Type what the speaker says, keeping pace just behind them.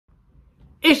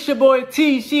It's your boy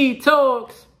TC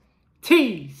Talks,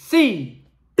 TC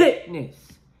Fitness,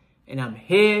 and I'm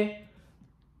here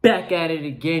back at it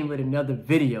again with another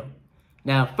video.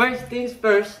 Now, first things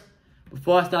first,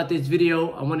 before I start this video,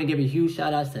 I want to give a huge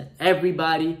shout out to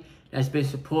everybody that's been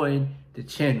supporting the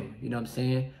channel. You know what I'm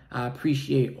saying? I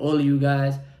appreciate all of you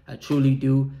guys. I truly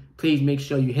do. Please make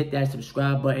sure you hit that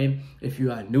subscribe button if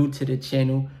you are new to the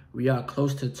channel. We are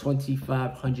close to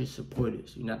 2,500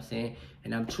 supporters, you know what I'm saying?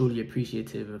 And I'm truly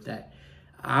appreciative of that.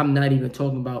 I'm not even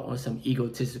talking about on some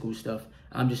egotistical stuff.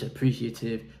 I'm just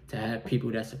appreciative to have people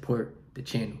that support the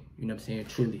channel, you know what I'm saying?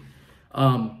 Truly.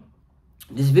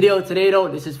 This video today, though,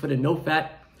 this is for the NOFAP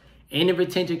and the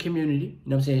retention community, you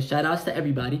know what I'm saying? Shout outs to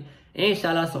everybody and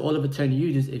shout outs to all the returning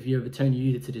users if you're a returning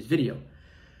user to this video.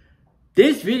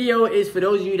 This video is for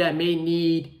those of you that may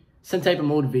need some type of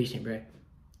motivation, bro,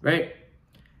 right?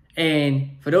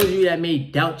 And for those of you that may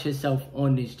doubt yourself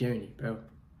on this journey, bro.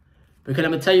 Because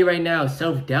I'm going to tell you right now,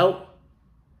 self-doubt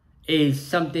is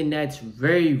something that's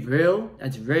very real.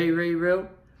 That's very, very real.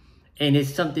 And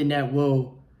it's something that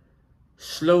will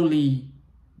slowly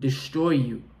destroy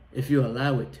you if you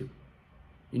allow it to.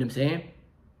 You know what I'm saying?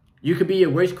 You could be your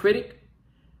worst critic,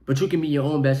 but you can be your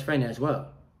own best friend as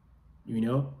well. You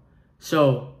know?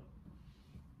 So,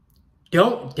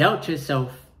 don't doubt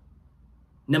yourself.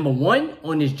 Number one,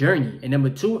 on this journey. And number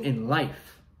two, in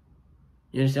life.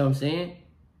 You understand what I'm saying?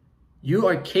 You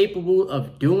are capable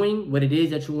of doing what it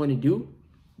is that you want to do.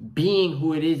 Being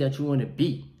who it is that you want to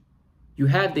be. You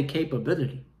have the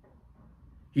capability.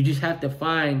 You just have to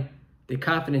find the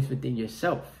confidence within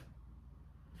yourself.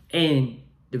 And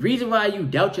the reason why you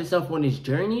doubt yourself on this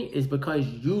journey is because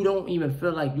you don't even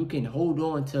feel like you can hold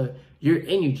on to your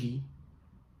energy.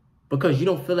 Because you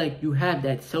don't feel like you have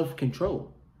that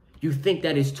self-control. You think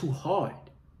that it's too hard.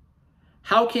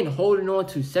 How can holding on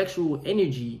to sexual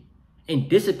energy and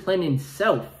disciplining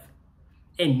self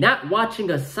and not watching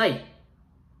a site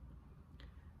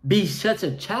be such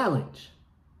a challenge?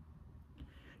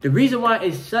 The reason why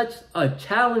it's such a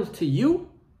challenge to you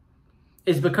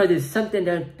is because it's something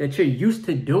that you're used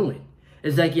to doing.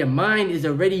 It's like your mind is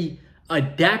already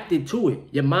adapted to it.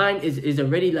 Your mind is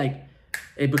already like,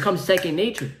 it becomes second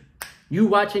nature. You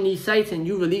watching these sites and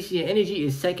you releasing your energy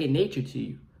is second nature to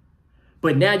you.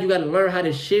 But now you got to learn how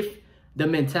to shift the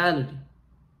mentality.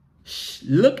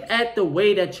 Look at the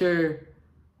way that you're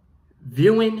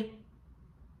viewing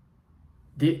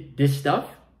this stuff.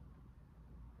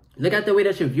 Look at the way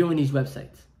that you're viewing these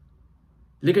websites.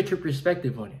 Look at your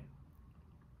perspective on it.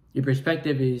 Your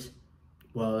perspective is,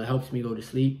 well, it helps me go to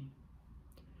sleep.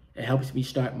 It helps me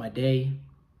start my day.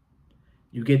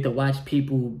 You get to watch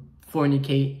people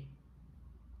fornicate.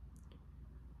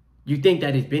 You think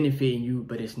that it's benefiting you,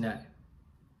 but it's not.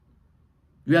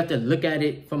 You have to look at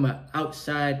it from an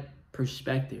outside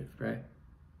perspective, right?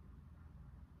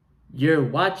 You're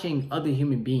watching other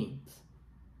human beings.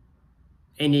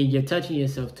 And then you're touching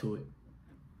yourself to it.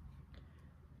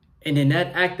 And in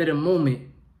that act of the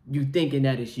moment, you thinking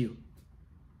that it's you.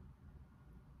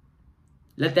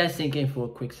 Let that sink in for a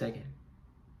quick second.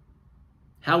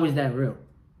 How is that real?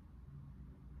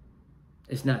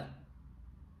 It's not.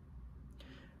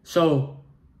 So,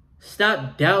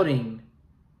 stop doubting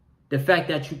the fact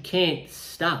that you can't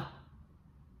stop.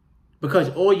 Because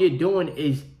all you're doing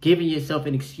is giving yourself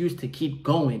an excuse to keep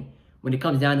going when it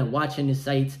comes down to watching the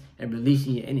sites and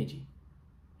releasing your energy.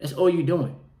 That's all you're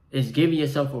doing. Is giving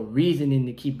yourself a reasoning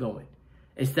to keep going.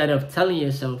 Instead of telling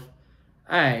yourself,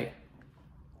 all right,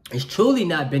 it's truly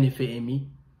not benefiting me.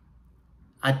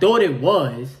 I thought it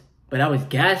was, but I was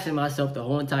gassing myself the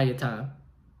whole entire time.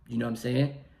 You know what I'm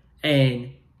saying?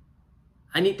 And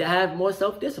I need to have more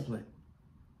self-discipline.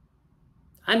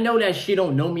 I know that she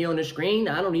don't know me on the screen.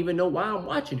 I don't even know why I'm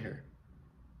watching her.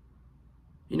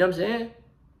 You know what I'm saying?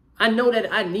 I know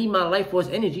that I need my life force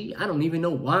energy. I don't even know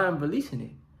why I'm releasing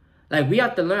it. Like, we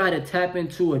have to learn how to tap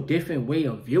into a different way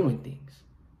of viewing things.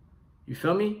 You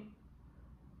feel me?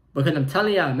 Because I'm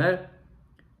telling y'all, man,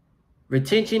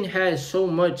 retention has so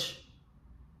much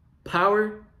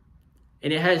power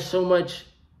and it has so much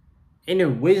inner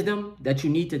wisdom that you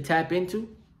need to tap into.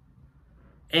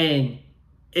 And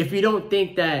if you don't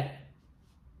think that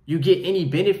you get any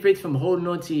benefits from holding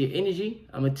on to your energy,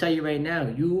 I'm going to tell you right now,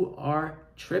 you are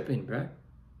tripping, bro.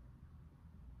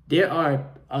 There are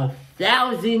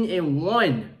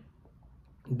 1,001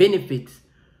 benefits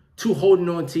to holding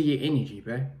on to your energy,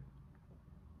 bro.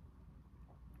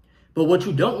 But what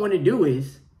you don't want to do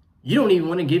is, you don't even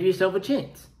want to give yourself a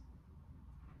chance.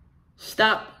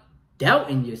 Stop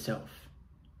doubting yourself.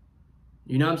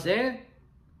 You know what I'm saying?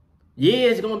 Yeah,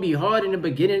 it's going to be hard in the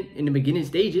beginning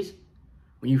stages.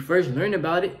 When you first learn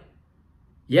about it,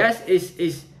 Yes,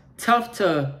 it's tough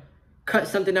to cut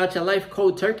something out your life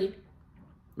cold turkey,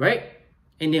 right?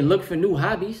 And then look for new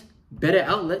hobbies, better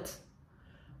outlets.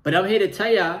 But I'm here to tell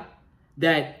y'all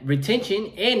that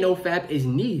retention and NoFap is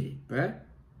needed, bruh.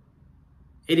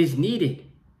 It is needed.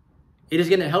 It is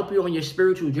going to help you on your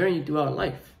spiritual journey throughout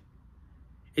life.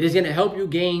 It is going to help you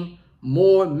gain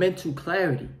more mental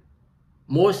clarity,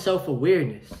 more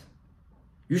self-awareness.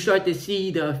 You start to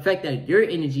see the effect that your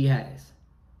energy has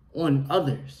on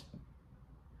others.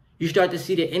 You start to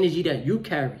see the energy that you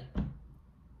carry.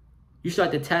 You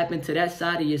start to tap into that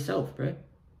side of yourself, bruh.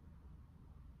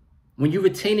 When you're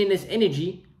retaining this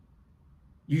energy,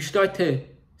 you start to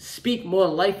speak more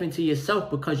life into yourself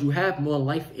because you have more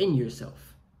life in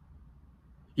yourself.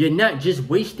 You're not just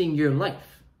wasting your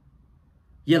life.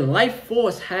 Your life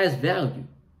force has value.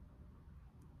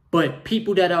 But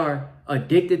people that are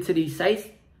addicted to these sites,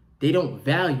 they don't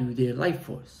value their life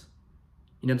force.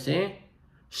 You know what I'm saying?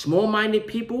 Small-minded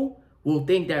people will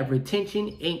think that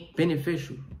retention ain't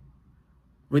beneficial.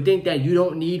 Will think that you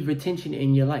don't need retention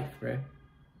in your life, right?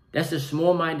 That's a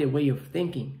small-minded way of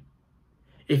thinking.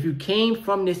 If you came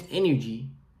from this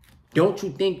energy, don't you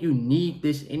think you need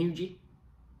this energy?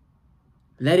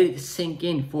 Let it sink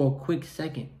in for a quick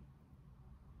second.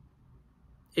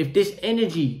 If this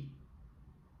energy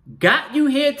got you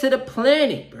here to the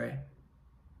planet, bruh,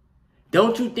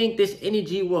 don't you think this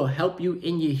energy will help you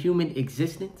in your human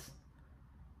existence?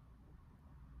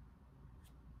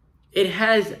 It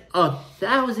has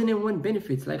 1,001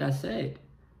 benefits, like I said.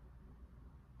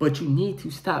 But you need to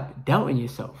stop doubting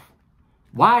yourself.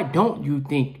 Why don't you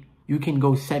think you can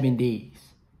go 7 days,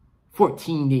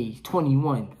 14 days,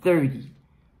 21, 30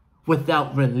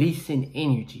 without releasing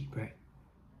energy, bro?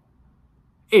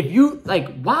 If you,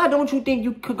 why don't you think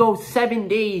you could go 7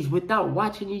 days without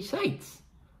watching these sites?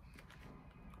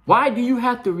 Why do you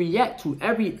have to react to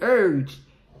every urge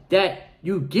that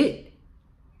you get?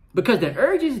 Because the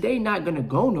urges, they not going to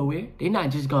go nowhere. They're not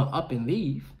just going to up and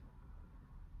leave.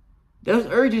 Those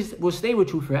urges will stay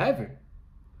with you forever.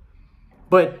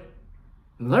 But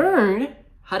learn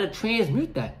how to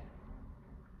transmute that.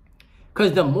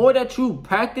 Because the more that you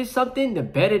practice something, the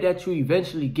better that you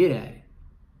eventually get at it.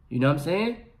 You know what I'm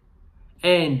saying?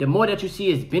 And the more that you see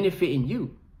it's benefiting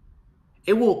you.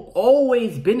 It will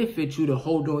always benefit you to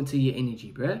hold on to your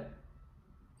energy, bruh.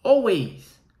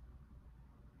 Always.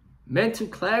 Mental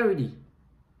clarity,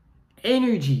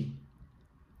 energy,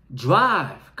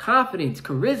 drive, confidence,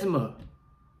 charisma.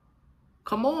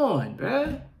 Come on,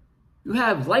 bruh. You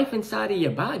have life inside of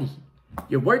your body.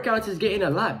 Your workouts is getting a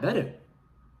lot better.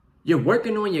 You're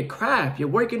working on your craft. You're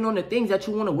working on the things that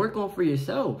you want to work on for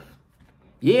yourself.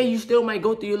 Yeah, you still might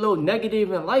go through your little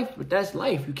negative in life, but that's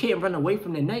life. You can't run away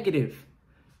from the negative.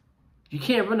 You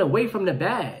can't run away from the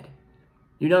bad.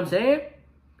 You know what I'm saying?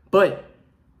 But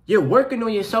you're working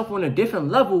on yourself on a different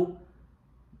level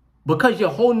because you're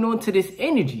holding on to this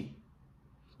energy.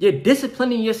 You're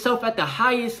disciplining yourself at the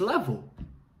highest level.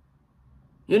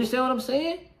 You understand what I'm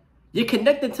saying? You're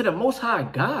connected to the Most High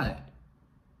God.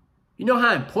 You know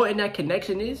how important that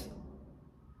connection is?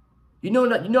 You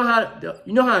know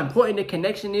how important the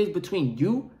connection is between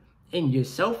you and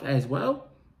yourself as well?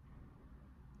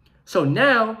 So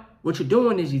now, what you're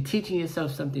doing is you're teaching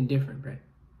yourself something different, right?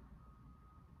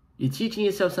 You're teaching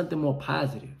yourself something more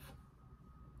positive.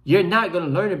 You're not going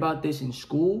to learn about this in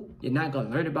school. You're not going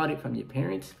to learn about it from your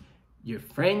parents, your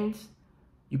friends.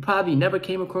 You probably never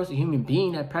came across a human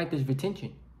being that practiced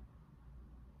retention.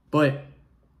 But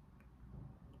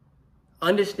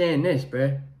understand this,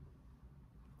 bro.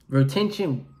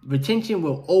 Retention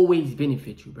will always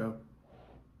benefit you, bro.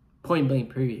 Point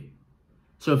blank, period.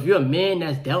 So if you're a man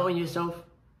that's doubting yourself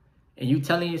and you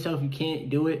telling yourself you can't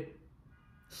do it,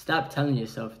 stop telling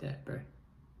yourself that, bro.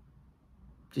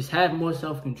 Just have more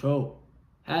self-control.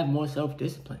 Have more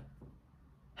self-discipline.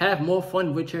 Have more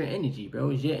fun with your energy, bro.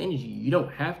 It's your energy. You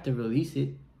don't have to release it.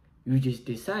 You just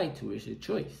decide to. It's your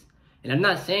choice. And I'm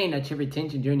not saying that your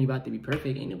retention journey about to be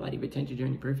perfect. Ain't nobody retention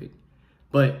journey perfect.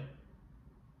 But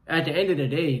at the end of the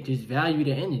day, just value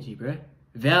the energy, bro.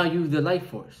 Value the life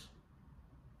force.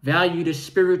 Value the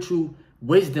spiritual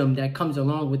wisdom that comes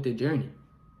along with the journey.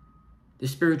 The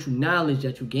spiritual knowledge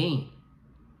that you gain.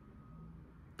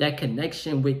 That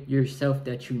connection with yourself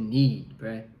that you need,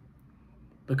 bruh.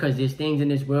 Because there's things in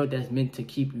this world that's meant to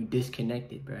keep you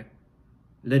disconnected, bruh.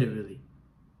 Literally.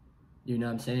 You know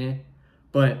what I'm saying?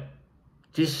 But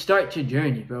just start your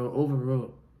journey, bro,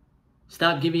 overall.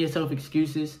 Stop giving yourself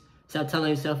excuses. Stop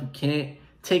telling yourself you can't.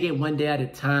 Take it one day at a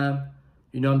time.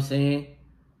 You know what I'm saying?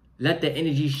 Let the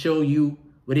energy show you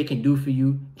what it can do for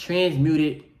you. Transmute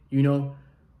it, you know.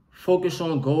 Focus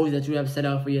on goals that you have set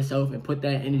out for yourself and put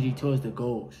that energy towards the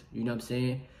goals. You know what I'm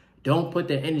saying? Don't put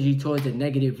the energy towards the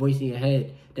negative voice in your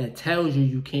head that tells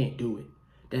you can't do it.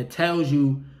 That tells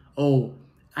you, oh,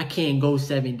 I can't go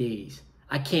 7 days.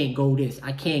 I can't go this.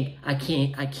 I can't.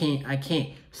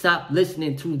 Stop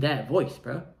listening to that voice,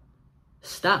 bro.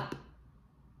 Stop.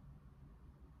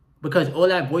 Because all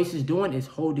that voice is doing is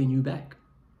holding you back.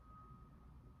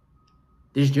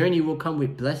 This journey will come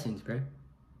with blessings, bro.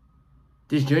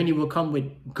 This journey will come with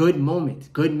good moments,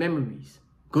 good memories,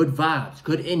 good vibes,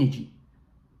 good energy.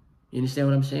 You understand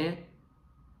what I'm saying?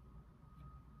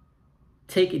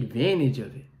 Take advantage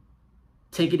of it.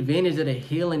 Take advantage of the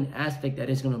healing aspect that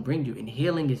it's going to bring you. And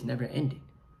healing is never ending.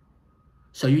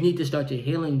 So you need to start your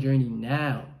healing journey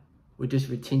now with this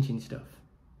retention stuff.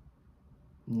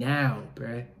 Now,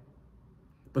 bruh.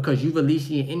 Because you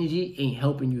releasing your energy ain't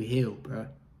helping you heal, bruh.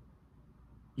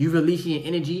 You releasing your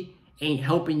energy ain't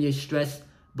helping your stress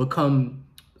become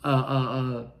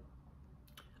better.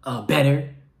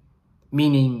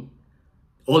 Meaning,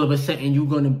 all of a sudden you're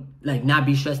gonna like not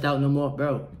be stressed out no more,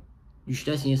 bro. You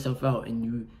stressing yourself out and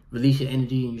you release your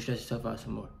energy and you stress yourself out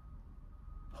some more.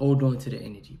 Hold on to the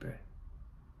energy, bro.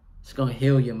 It's gonna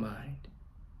heal your mind.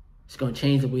 It's gonna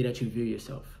change the way that you view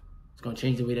yourself. It's gonna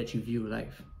change the way that you view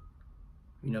life.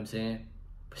 You know what I'm saying?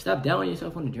 But stop doubting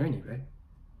yourself on the journey, bro.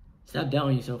 Stop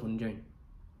doubting yourself on the journey.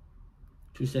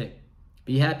 True say.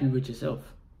 Be happy with yourself.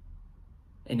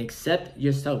 And accept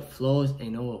yourself, flaws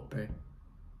and all, bro.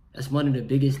 That's one of the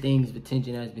biggest things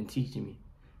retention has been teaching me.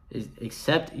 Is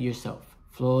accept yourself,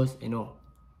 flaws and all.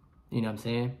 You know what I'm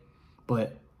saying?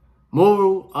 But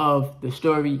moral of the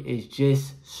story is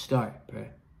just start, bro.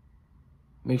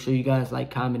 Make sure you guys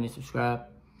like, comment, and subscribe.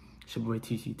 It's your boy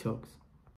TC Talks.